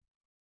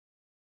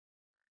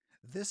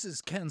This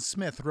is Ken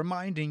Smith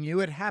reminding you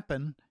it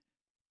happened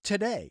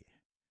today,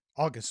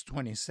 August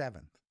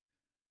 27th.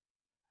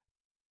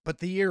 But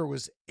the year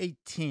was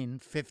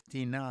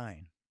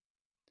 1859.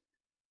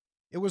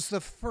 It was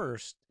the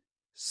first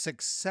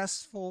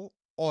successful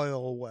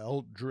oil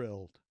well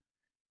drilled.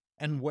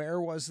 And where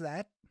was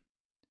that?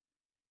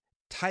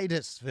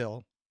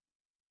 Titusville,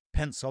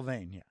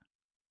 Pennsylvania,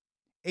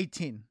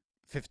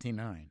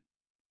 1859.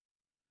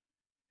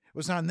 It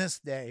was on this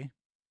day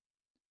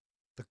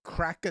the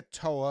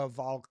Krakatoa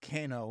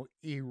volcano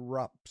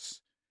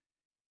erupts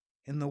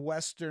in the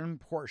western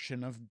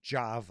portion of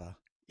Java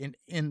in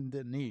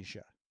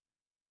Indonesia.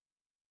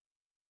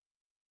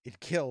 It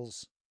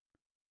kills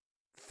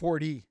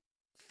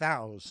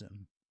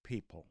 40,000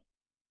 people.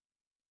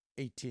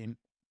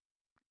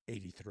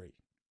 1883. It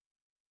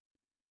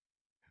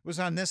was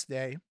on this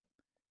day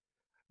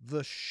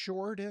the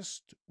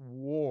shortest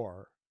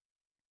war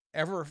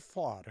ever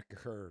fought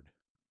occurred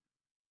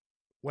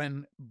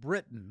when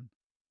Britain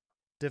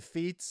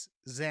defeats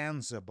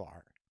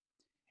Zanzibar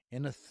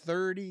in a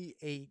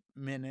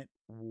 38-minute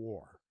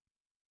war.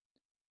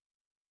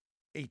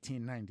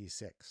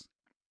 1896. It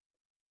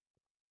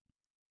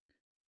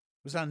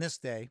was on this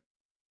day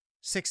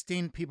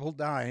 16 people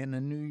die in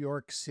a New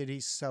York City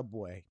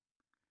subway.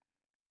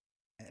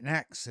 An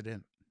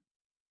accident,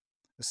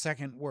 the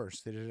second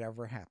worst that had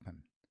ever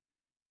happened.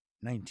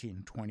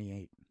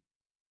 1928.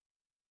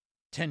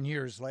 10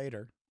 years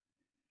later,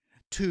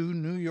 2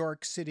 New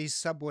York City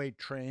subway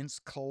trains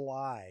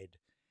collide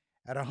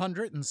at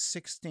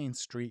 116th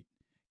Street,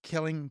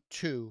 killing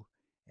 2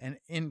 and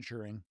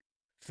injuring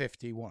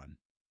 51.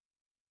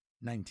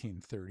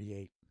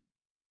 1938.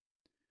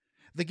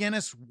 The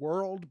Guinness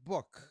World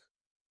Book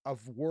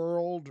of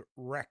World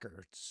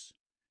Records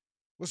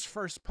was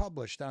first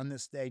published on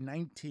this day,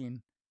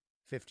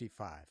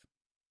 1955.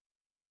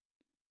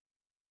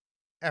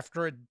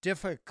 After a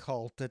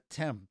difficult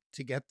attempt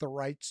to get the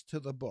rights to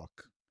the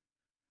book,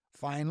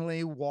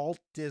 finally Walt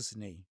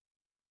Disney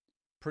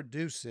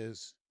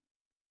produces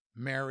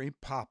Mary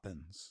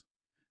Poppins,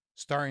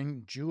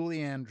 starring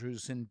Julie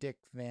Andrews and Dick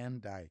Van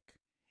Dyke.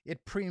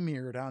 It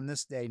premiered on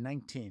this day,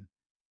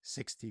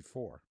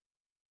 1964.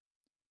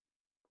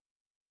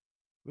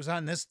 It was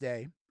on this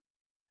day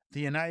the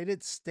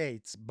United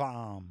States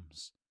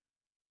bombs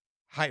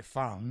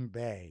Haiphong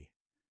Bay,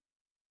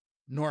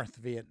 North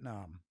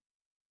Vietnam,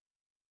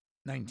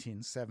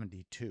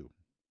 1972.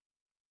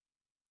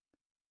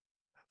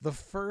 The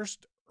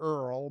first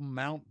Earl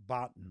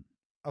Mountbatten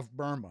of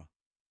Burma,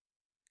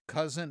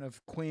 cousin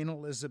of Queen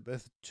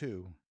Elizabeth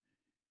II,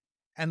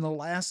 and the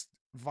last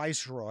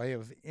Viceroy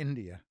of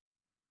India,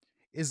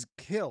 is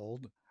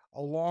killed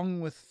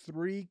along with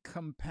 3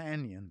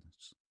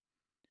 companions,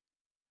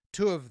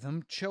 2 of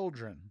them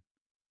children.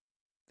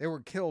 They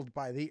were killed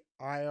by the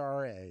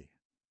IRA,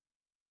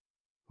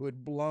 who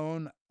had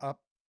blown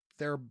up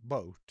their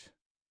boat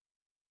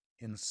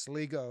in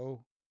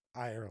Sligo,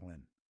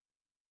 Ireland,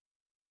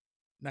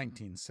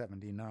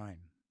 1979.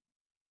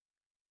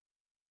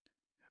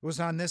 It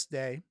was on this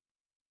day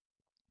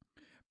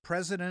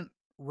President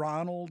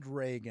Ronald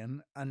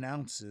Reagan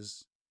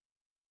announces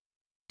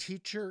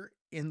Teacher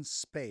in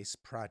Space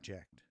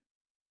Project,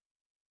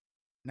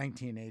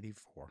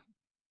 1984.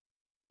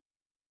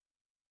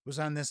 It was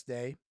on this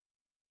day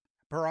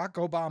Barack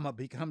Obama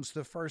becomes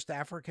the first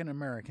African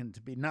American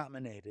to be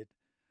nominated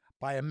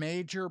by a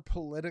major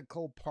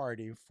political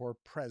party for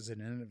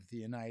President of the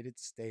United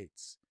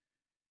States,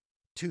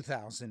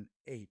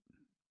 2008.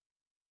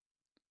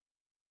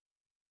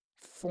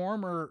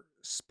 Former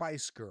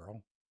Spice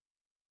Girl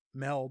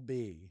Mel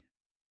B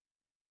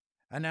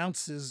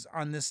announces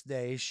on this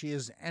day she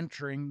is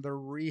entering the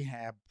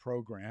rehab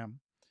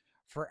program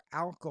for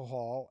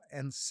alcohol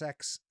and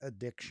sex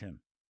addiction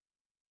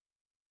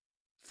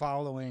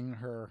following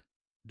her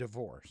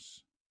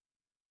divorce,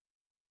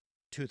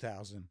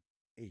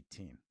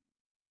 2018.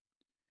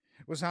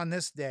 It was on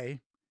this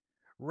day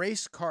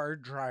race car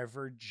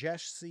driver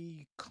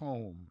Jesse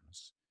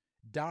Combs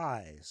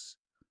dies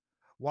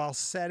while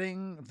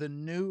setting the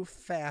new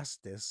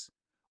fastest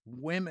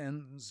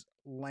women's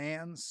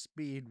land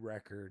speed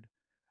record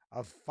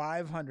of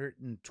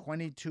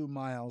 522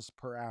 miles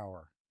per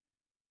hour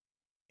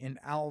in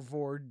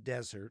Alvord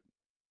Desert,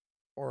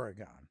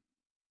 Oregon.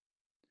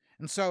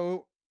 And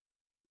so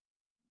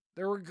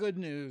there were good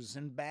news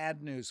and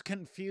bad news,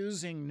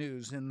 confusing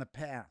news in the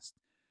past.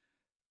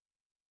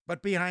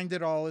 But behind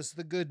it all is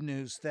the good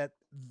news that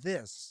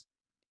this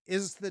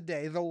is the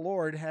day the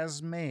Lord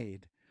has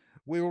made.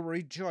 We will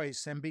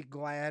rejoice and be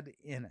glad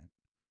in it.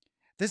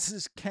 This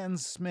is Ken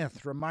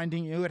Smith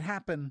reminding you it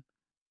happened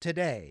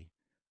today,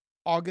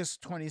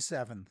 August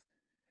 27th,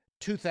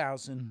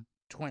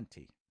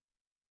 2020.